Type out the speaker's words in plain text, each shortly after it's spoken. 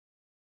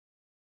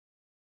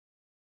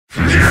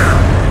The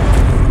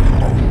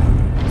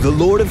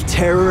Lord of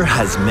Terror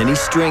has many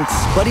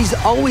strengths, but he's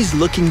always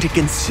looking to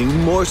consume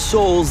more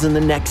souls in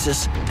the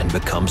Nexus and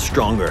become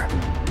stronger.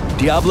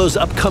 Diablo's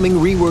upcoming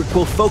rework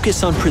will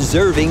focus on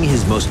preserving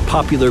his most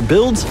popular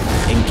builds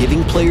and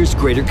giving players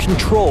greater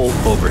control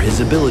over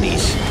his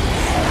abilities.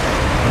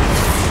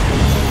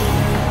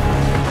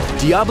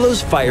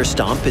 Diablo's Fire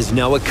Stomp is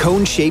now a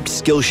cone-shaped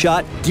skill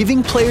shot,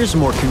 giving players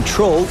more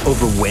control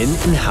over when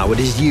and how it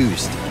is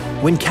used.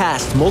 When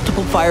cast,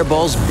 multiple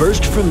fireballs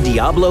burst from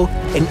Diablo,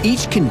 and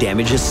each can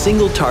damage a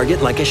single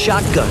target like a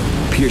shotgun,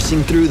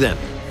 piercing through them.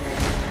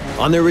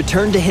 On their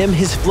return to him,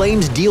 his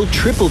flames deal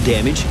triple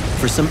damage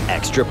for some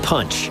extra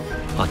punch.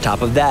 On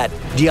top of that,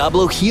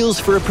 Diablo heals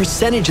for a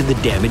percentage of the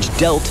damage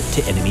dealt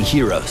to enemy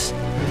heroes.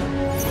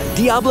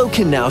 Diablo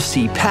can now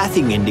see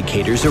pathing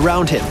indicators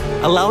around him,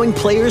 allowing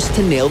players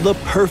to nail the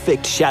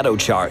perfect shadow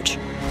charge.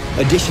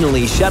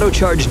 Additionally, Shadow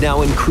Charge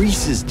now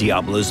increases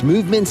Diablo's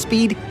movement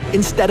speed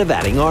instead of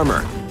adding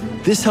armor.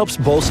 This helps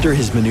bolster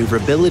his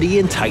maneuverability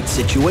in tight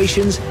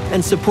situations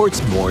and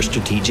supports more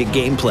strategic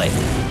gameplay.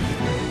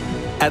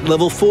 At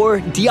level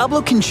 4,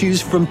 Diablo can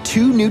choose from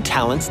 2 new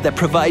talents that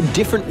provide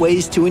different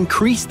ways to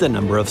increase the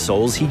number of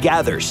souls he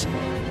gathers.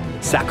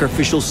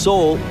 Sacrificial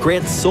Soul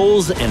grants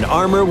souls and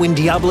armor when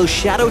Diablo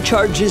Shadow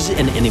Charges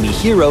an enemy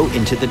hero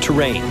into the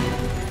terrain.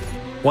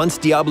 Once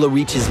Diablo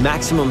reaches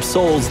maximum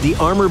souls, the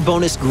armor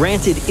bonus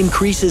granted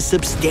increases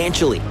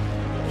substantially.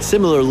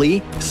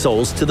 Similarly,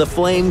 Souls to the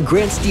Flame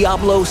grants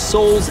Diablo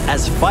souls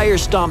as Fire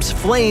Stomp's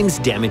flames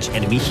damage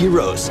enemy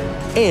heroes.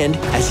 And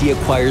as he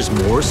acquires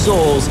more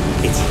souls,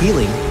 its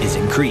healing is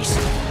increased.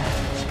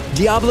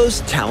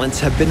 Diablo's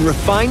talents have been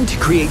refined to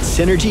create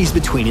synergies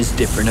between his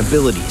different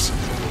abilities.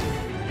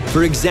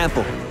 For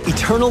example,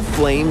 Eternal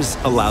Flames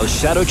allows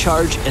Shadow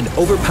Charge and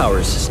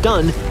overpowers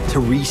Stun to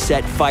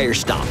reset Fire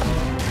Stomp.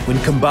 When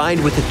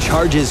combined with the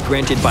charges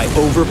granted by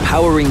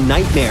overpowering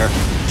Nightmare,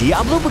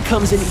 Diablo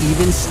becomes an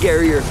even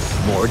scarier,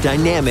 more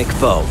dynamic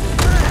foe.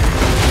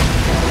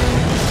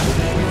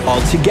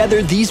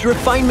 Altogether, these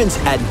refinements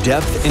add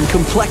depth and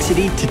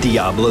complexity to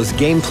Diablo's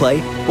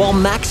gameplay, while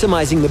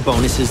maximizing the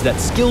bonuses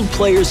that skilled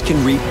players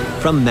can reap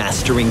from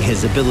mastering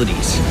his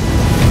abilities.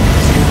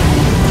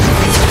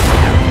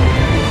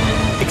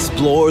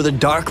 Explore the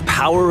dark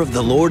power of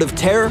the Lord of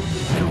Terror,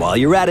 and while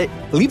you're at it,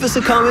 leave us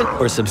a comment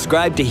or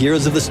subscribe to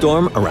Heroes of the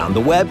Storm around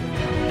the web,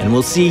 and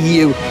we'll see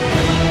you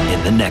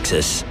in the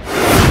Nexus.